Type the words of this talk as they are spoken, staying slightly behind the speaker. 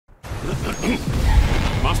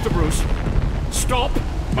Master Bruce, stop!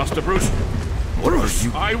 Master Bruce, Bruce,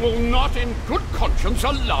 I will not in good conscience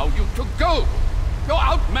allow you to go. You're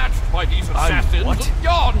outmatched by these assassins. What?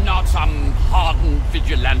 You're not some hardened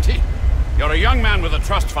vigilante. You're a young man with a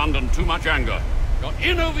trust fund and too much anger. You're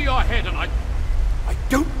in over your head, and I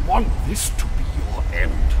don't want this to be your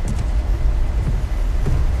end.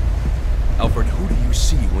 Alfred, who do you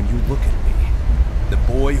see when you look at me? The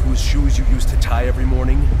boy whose shoes you used to tie every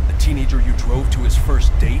morning? The teenager you drove to his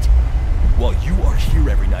first date? While you are here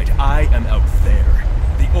every night, I am out there.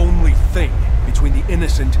 The only thing between the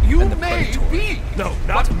innocent and the predatory. You may be! No,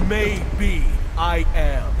 not may be. I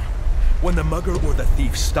am. When the mugger or the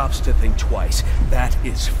thief stops to think twice, that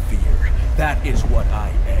is fear. That is what I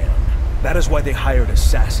am. That is why they hired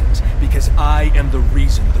assassins, because I am the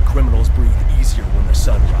reason the criminals breathe easier when the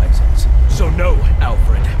sun rises. So no,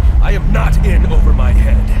 Alfred, I am not in over my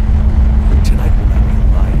head. Tonight will not be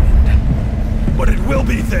my end, but it will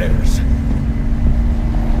be theirs.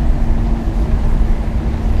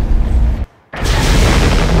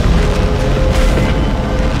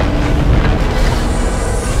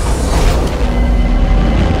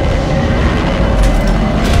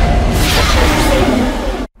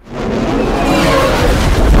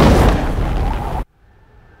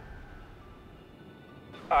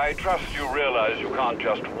 I trust you realize you can't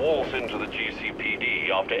just waltz into the GCPD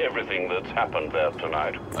after everything that's happened there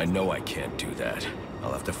tonight. I know I can't do that.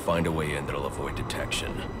 I'll have to find a way in that'll avoid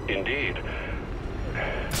detection. Indeed.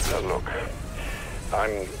 Now look,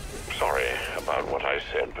 I'm sorry about what I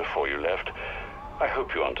said before you left. I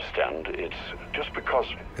hope you understand. It's just because...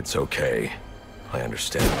 It's okay. I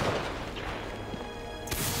understand.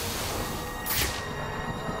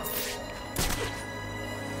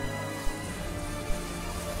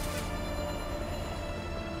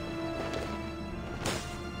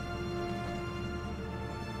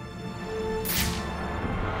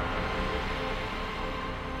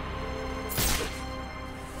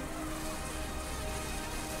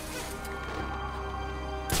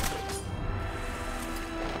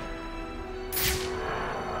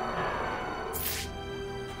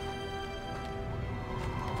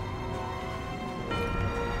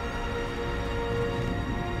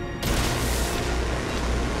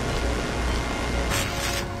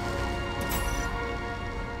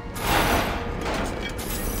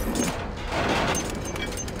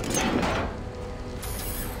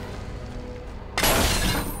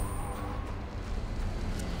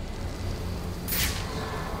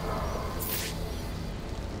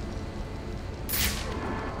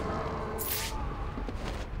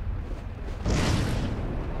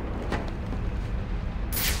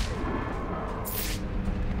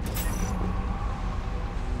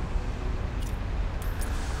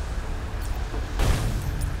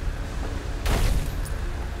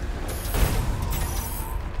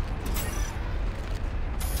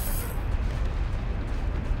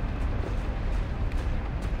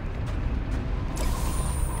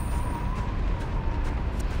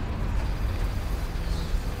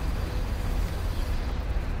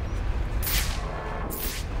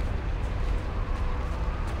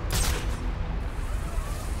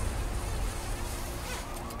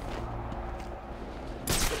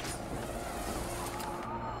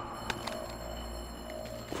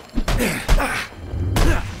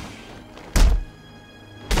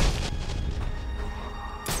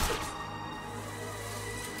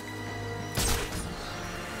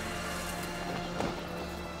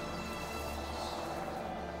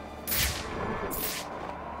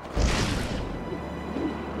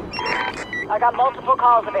 I got multiple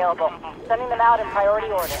calls available. Sending them out in priority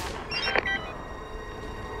order.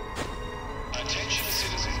 Attention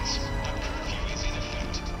citizens. A curfew is in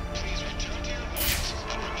effect. Please return to your homes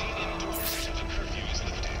and remain indoors until the curfew is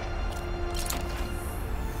lifted.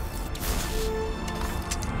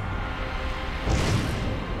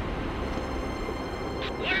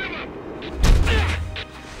 Light 'em up!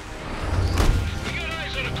 We got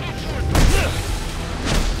eyes on a code for it!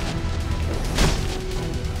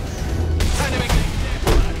 Time to make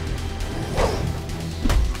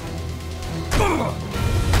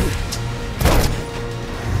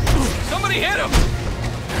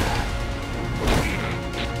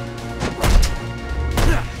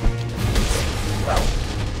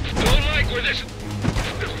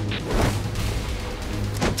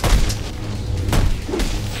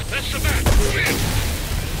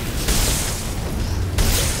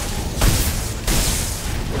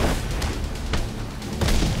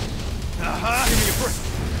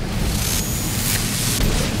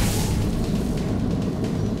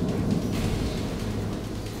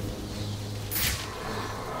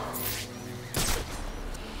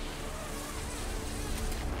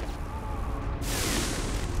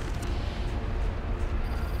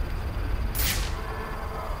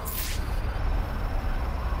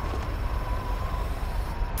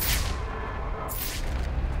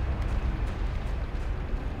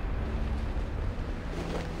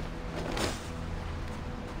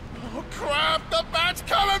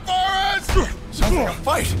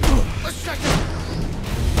a second!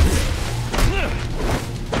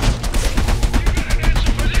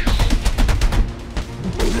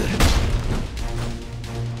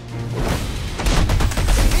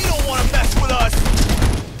 You don't want to mess with us!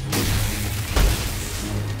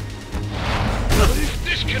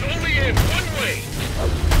 This can only end one way.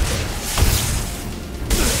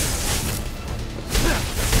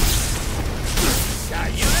 Yeah,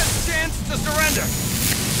 you have a chance to surrender!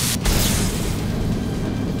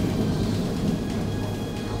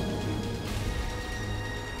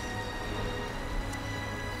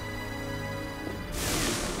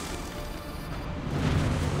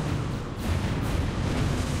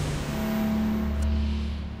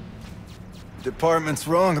 Department's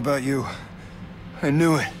wrong about you. I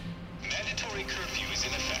knew it. Mandatory curfew is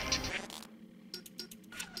in effect.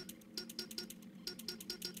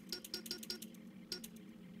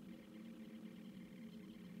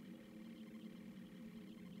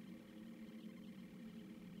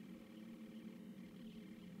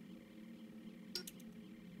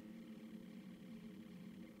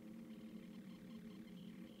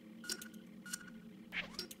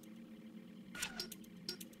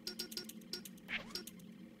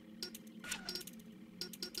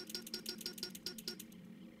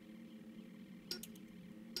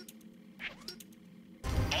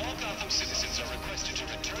 All Gotham citizens are requested to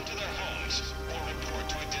return to their homes or report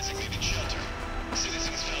to a designated shelter.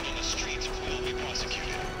 Citizens found on the streets will be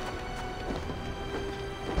prosecuted.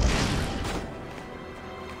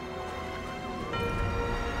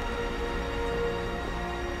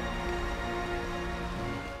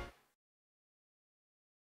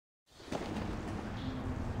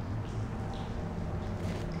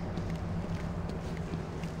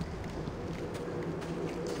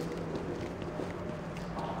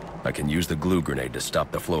 I can use the glue grenade to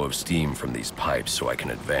stop the flow of steam from these pipes so I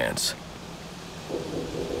can advance.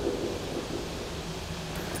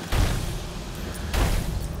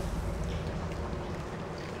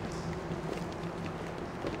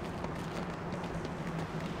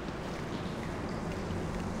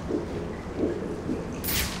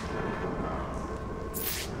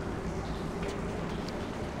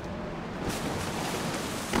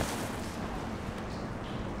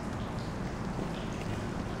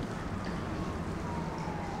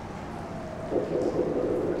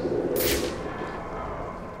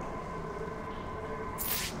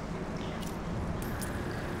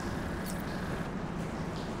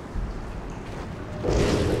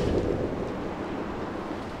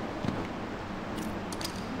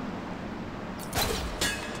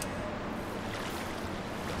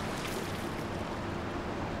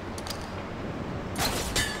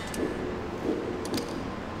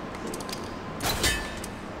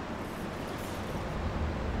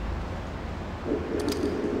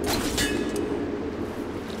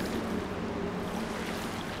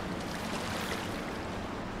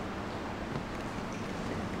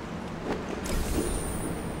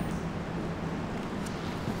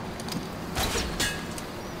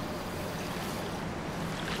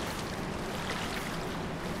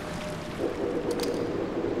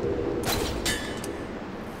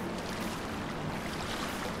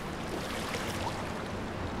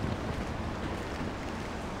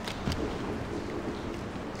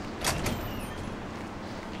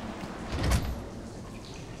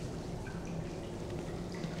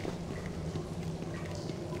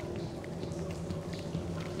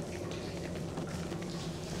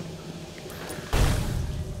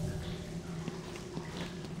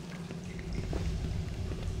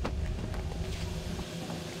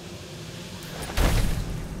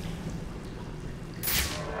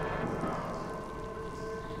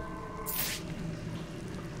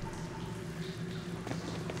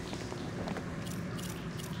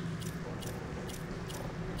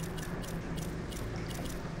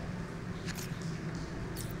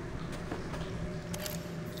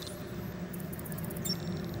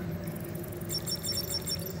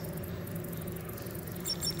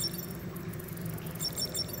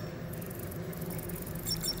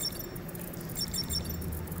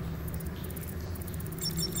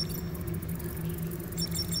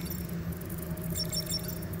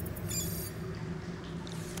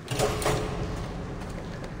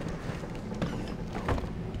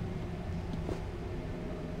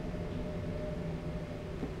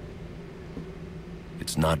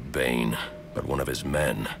 It's not Bane, but one of his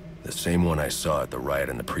men. The same one I saw at the riot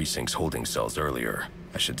in the precinct's holding cells earlier.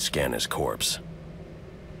 I should scan his corpse.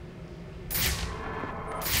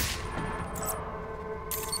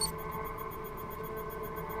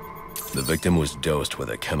 The victim was dosed with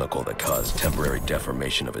a chemical that caused temporary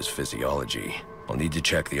deformation of his physiology. I'll need to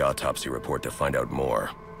check the autopsy report to find out more.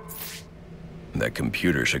 That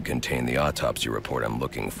computer should contain the autopsy report I'm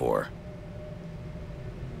looking for.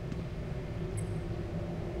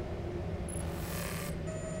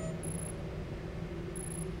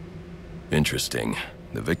 Interesting.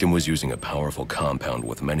 The victim was using a powerful compound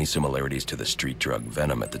with many similarities to the street drug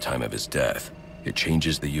Venom at the time of his death. It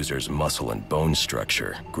changes the user's muscle and bone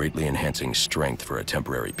structure, greatly enhancing strength for a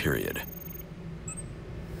temporary period.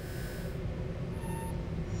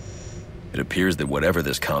 It appears that whatever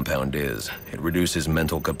this compound is, it reduces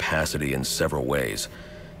mental capacity in several ways,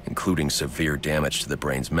 including severe damage to the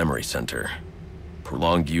brain's memory center.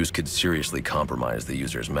 Prolonged use could seriously compromise the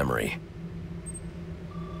user's memory.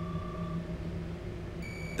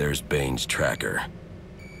 There's Bane's tracker.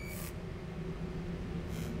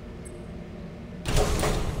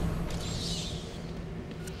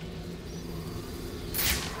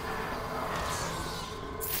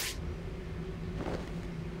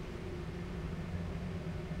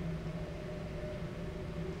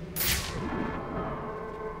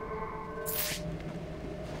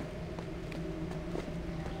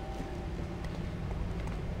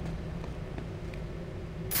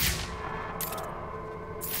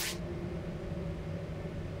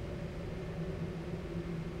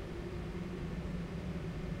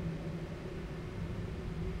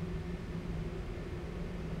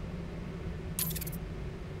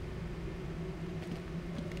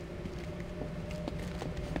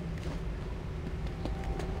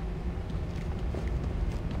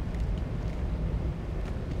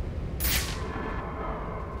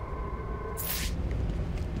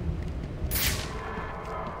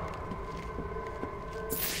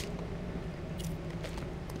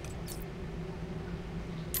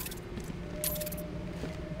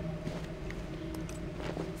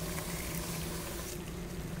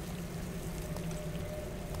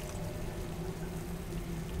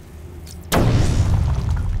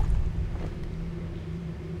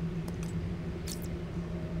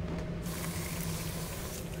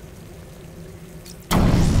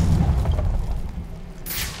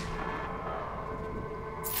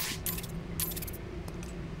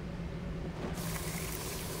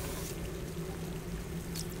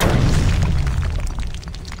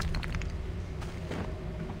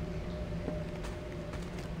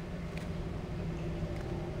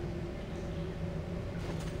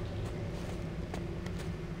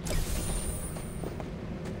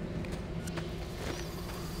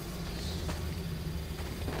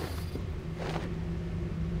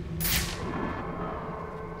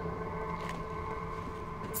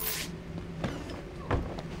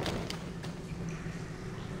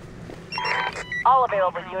 All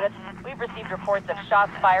available units, we've received reports of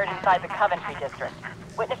shots fired inside the Coventry district.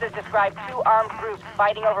 Witnesses describe two armed groups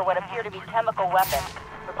fighting over what appear to be chemical weapons.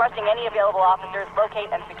 Requesting any available officers locate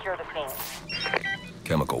and secure the scene.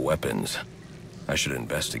 Chemical weapons. I should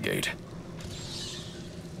investigate.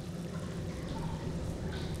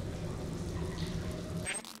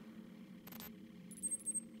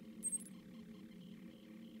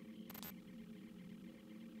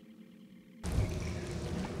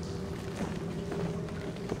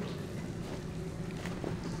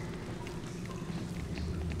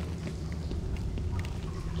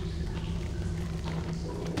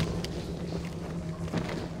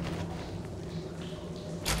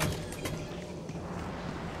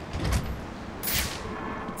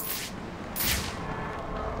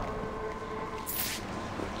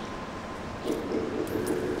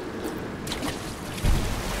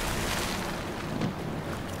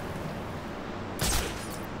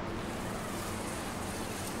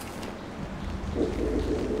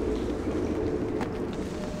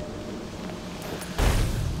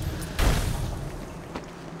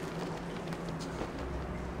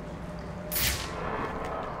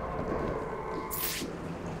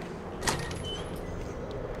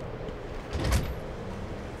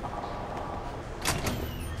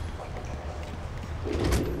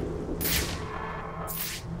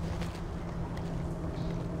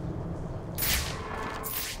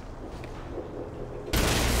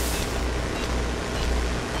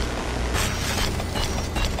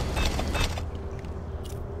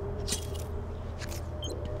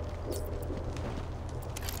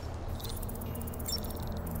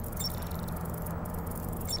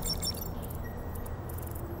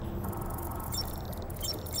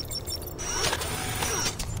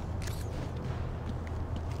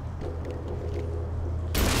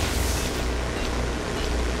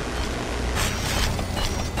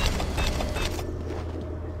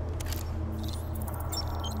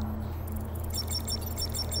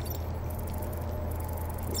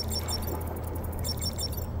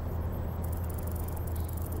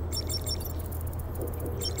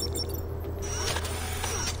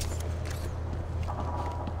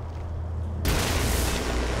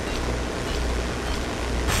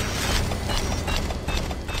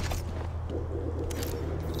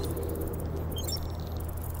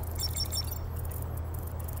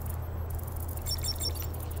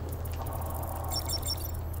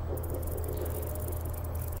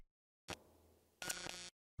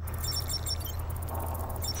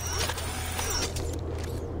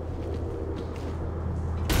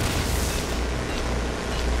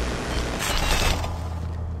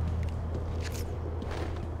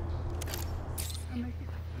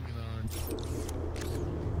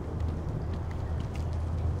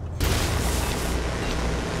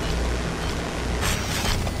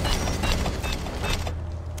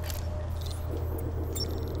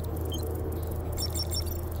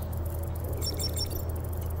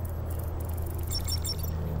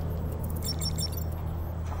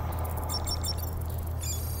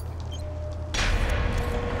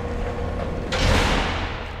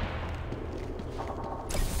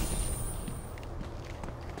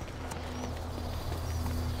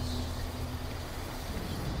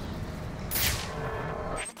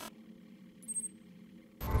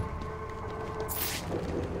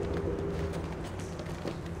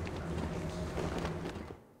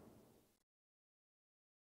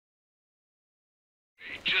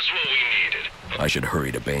 Just what we needed. I should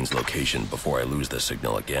hurry to Bane's location before I lose the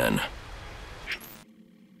signal again.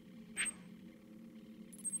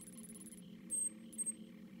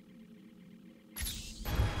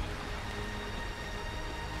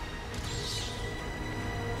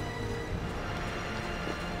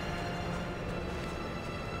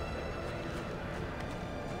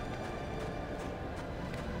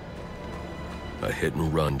 A hit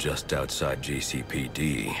and run just outside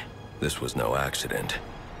GCPD. This was no accident.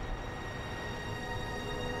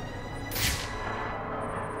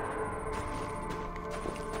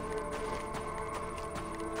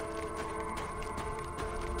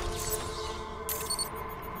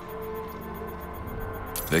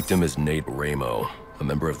 Victim is Nate Ramo, a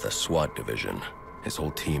member of the SWAT division. His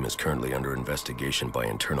whole team is currently under investigation by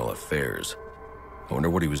Internal Affairs. I wonder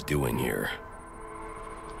what he was doing here.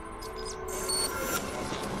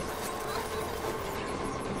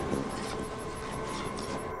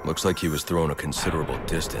 Looks like he was thrown a considerable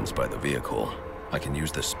distance by the vehicle. I can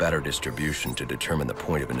use the spatter distribution to determine the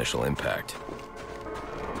point of initial impact.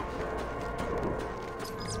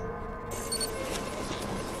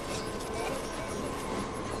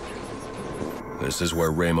 This is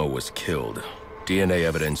where Ramo was killed. DNA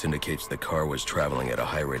evidence indicates the car was traveling at a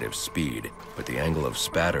high rate of speed, but the angle of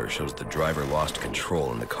spatter shows the driver lost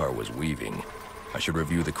control and the car was weaving. I should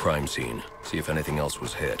review the crime scene, see if anything else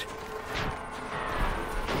was hit.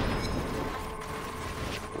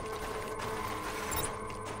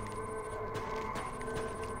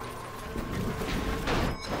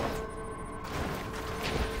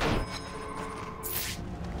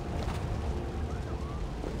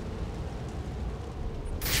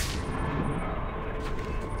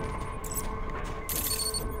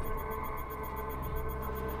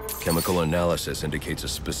 Chemical analysis indicates a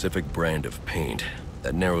specific brand of paint.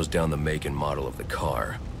 That narrows down the make and model of the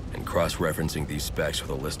car. And cross-referencing these specs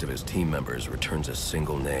with a list of his team members returns a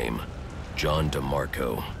single name. John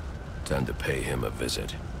DeMarco. Time to pay him a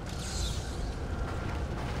visit.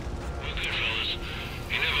 Okay, fellas.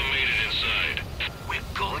 He never made it inside. We're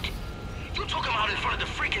good? You took him out in front of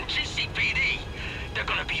the freaking GCPD. They're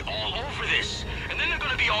gonna be all over this, and then they're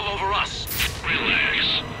gonna be all over us.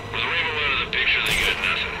 Relax. With Ramo out of the picture, they got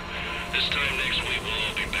nothing. This time next week, we'll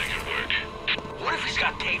all be back at work. What if he's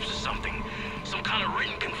got tapes or something? Some kind of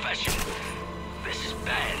written confession? This is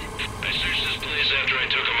bad. I searched this place after I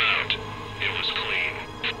took him out. It was clean.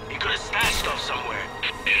 He could have stashed stuff somewhere.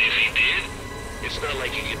 And if he did, it's not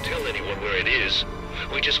like he can tell anyone where it is.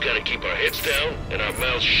 We just gotta keep our heads down and our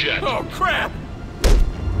mouths shut. Oh, crap!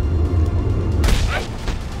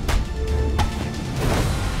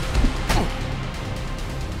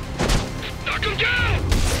 Knock him down!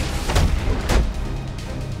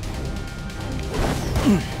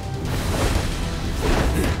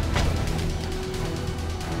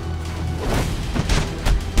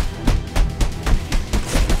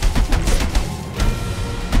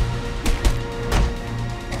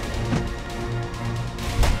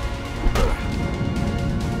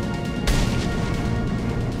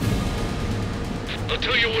 I'll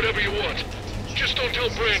tell you whatever you want. Just don't tell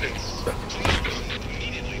Brandon.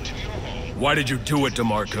 Why did you do it,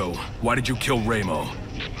 DeMarco? Why did you kill Ramo?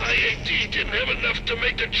 IAD didn't have enough to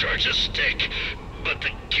make the charges stick, but the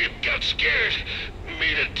kid got scared,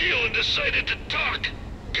 made a deal and decided to talk.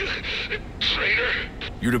 Traitor.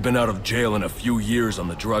 You'd have been out of jail in a few years on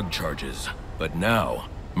the drug charges. But now,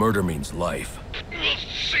 murder means life. We'll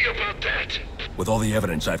see about that. With all the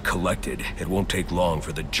evidence I've collected, it won't take long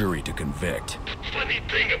for the jury to convict. Funny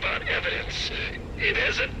thing about evidence, it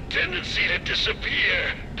has a tendency to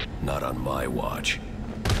disappear. Not on my watch.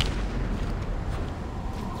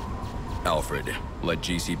 Alfred, let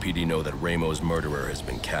GCPD know that Ramo's murderer has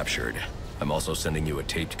been captured. I'm also sending you a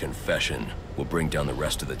taped confession. We'll bring down the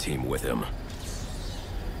rest of the team with him.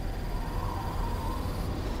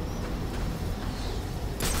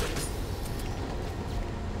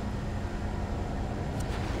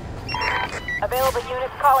 Available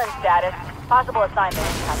units, call-in status. Possible assignment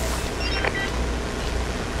incoming.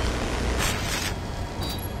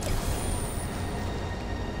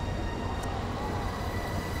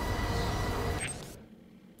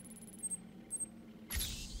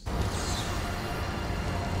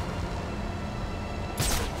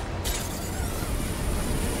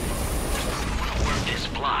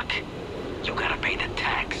 Block. You gotta pay the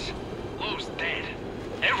tax. Lou's dead.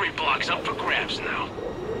 Every block's up for grabs now.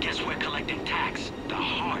 Guess we're collecting tax the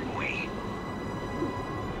hard way.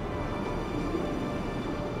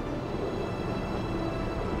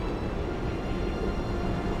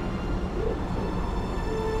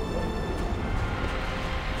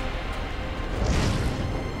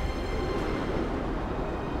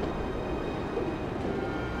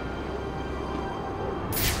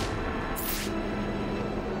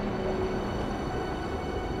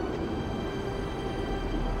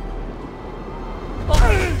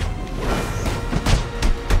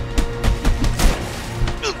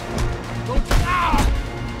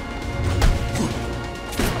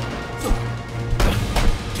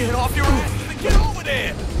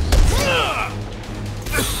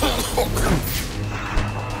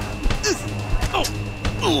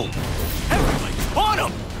 Everybody, on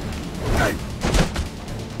him!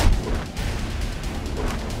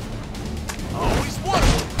 Always one of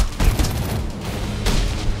them!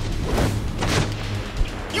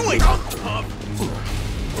 You ain't tough!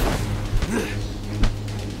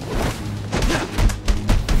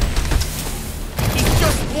 He's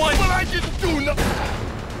just one! But I didn't do nothing!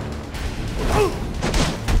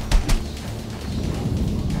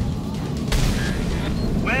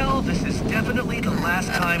 Well, this is definitely the last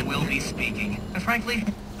time we'll be speaking. And frankly,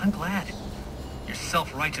 I'm glad. Your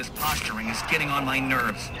self-righteous posturing is getting on my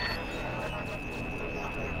nerves.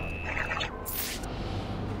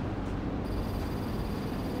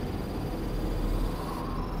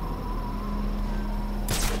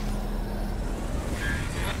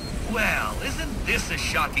 Well, isn't this a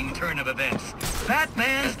shocking turn of events?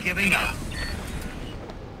 Batman's giving up.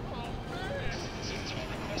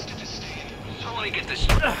 So let me get this.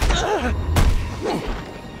 The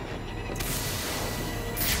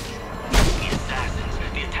assassins,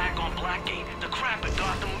 the attack on Blackgate, the crap at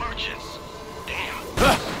Gotham Merchants. Damn.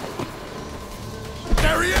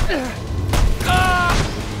 There he is!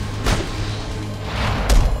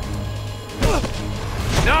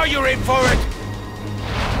 Now you're in for it!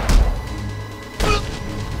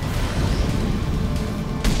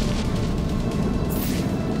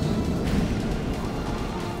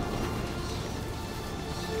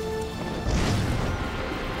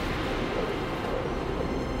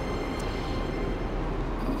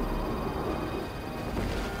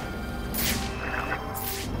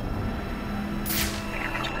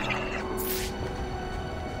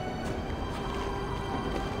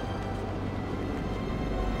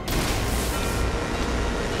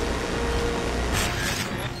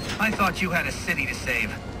 I thought you had a city to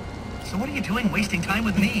save. So what are you doing wasting time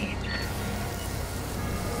with me?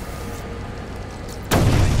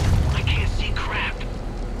 I can't see crap.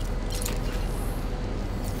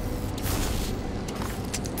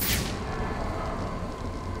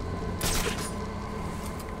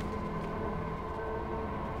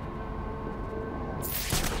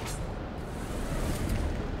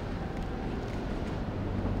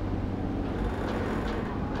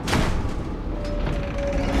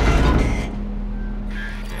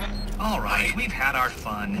 We've had our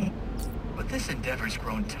fun, but this endeavor's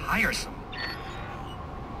grown tiresome.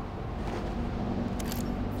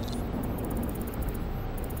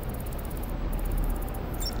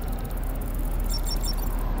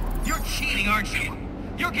 You're cheating, aren't you?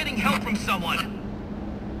 You're getting help from someone.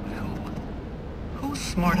 Who's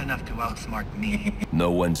smart enough to outsmart me?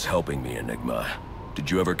 No one's helping me, Enigma.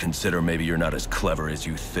 Did you ever consider maybe you're not as clever as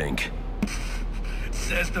you think?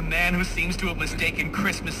 Says the man who seems to have mistaken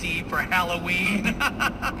Christmas Eve for Halloween.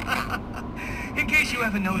 In case you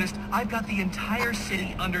haven't noticed, I've got the entire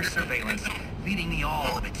city under surveillance, feeding me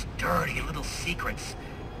all of its dirty little secrets.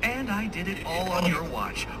 And I did it all on your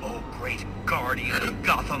watch, oh great guardian of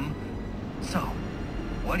Gotham. So,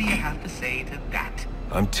 what do you have to say to that?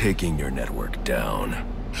 I'm taking your network down.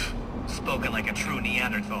 Spoken like a true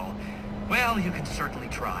Neanderthal. Well, you can certainly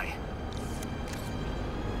try.